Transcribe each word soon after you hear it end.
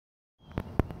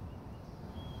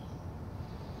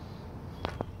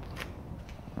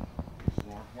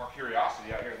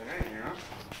curiosity out here than anything, you know?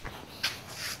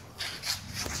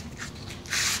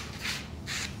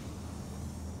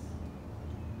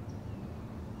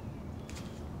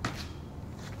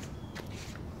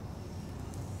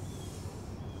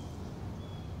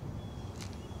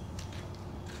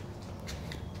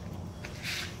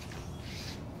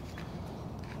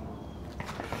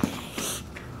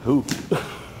 Who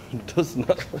does not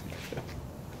like that?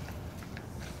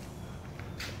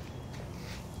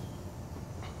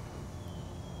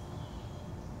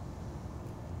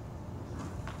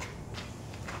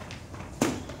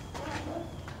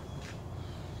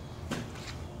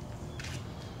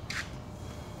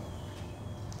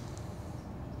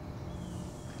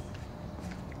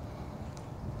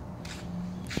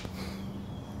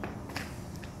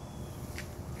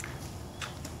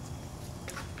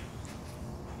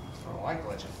 I like to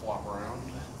let you flop around.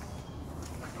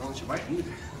 I don't know what you might need.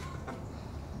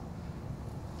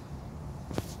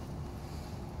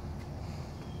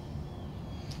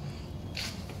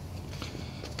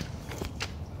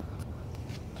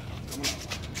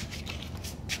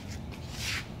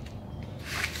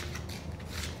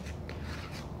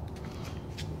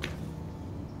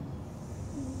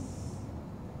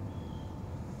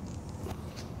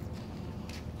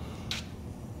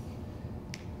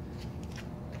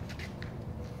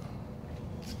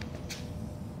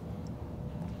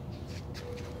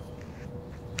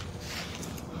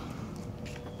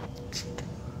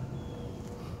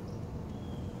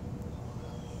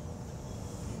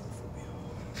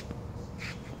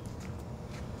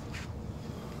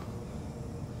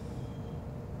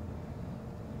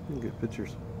 Good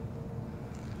pictures.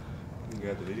 You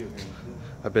got the video camera.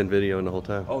 I've been videoing the whole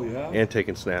time. Oh, you have? And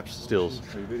taking snaps, stills.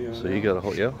 So, So you got a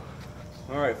whole, yeah.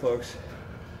 All right, folks.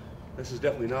 This is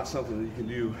definitely not something that you can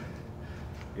do,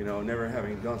 you know, never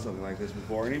having done something like this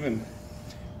before. And even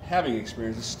having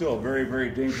experience is still a very, very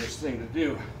dangerous thing to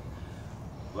do.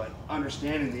 But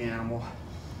understanding the animal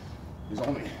is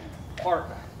only part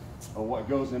of what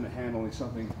goes into handling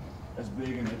something as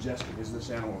big and majestic as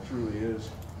this animal truly is.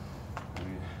 I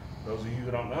mean, those of you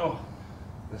that don't know,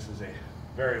 this is a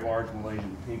very large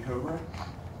Malaysian King Cobra.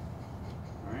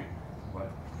 All right,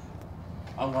 but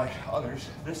unlike others,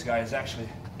 this guy is actually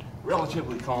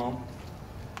relatively calm.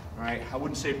 All right, I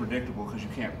wouldn't say predictable because you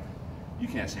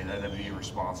can't say that. That'd be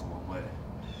irresponsible. But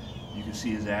you can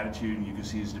see his attitude and you can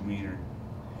see his demeanor.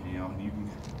 You know, and you can.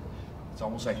 It's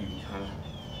almost like you can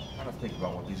kind of think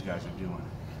about what these guys are doing.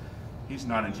 He's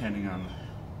not intending on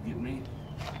getting me.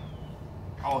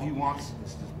 All he wants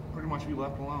is to pretty much be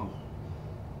left alone.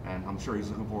 And I'm sure he's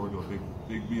looking forward to a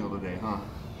big meal today, huh?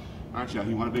 Aren't you?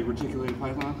 You want a big reticulated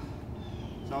python?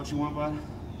 Is that what you want, bud?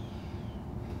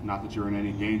 Not that you're in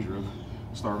any danger of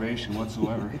starvation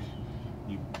whatsoever.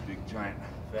 You big giant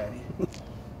fatty.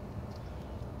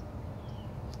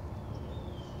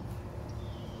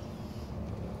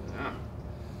 Yeah.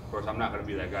 Of course, I'm not going to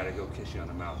be that guy to go kiss you on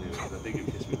the mouth either, because I think you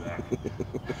kiss me back.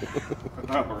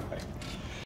 All right.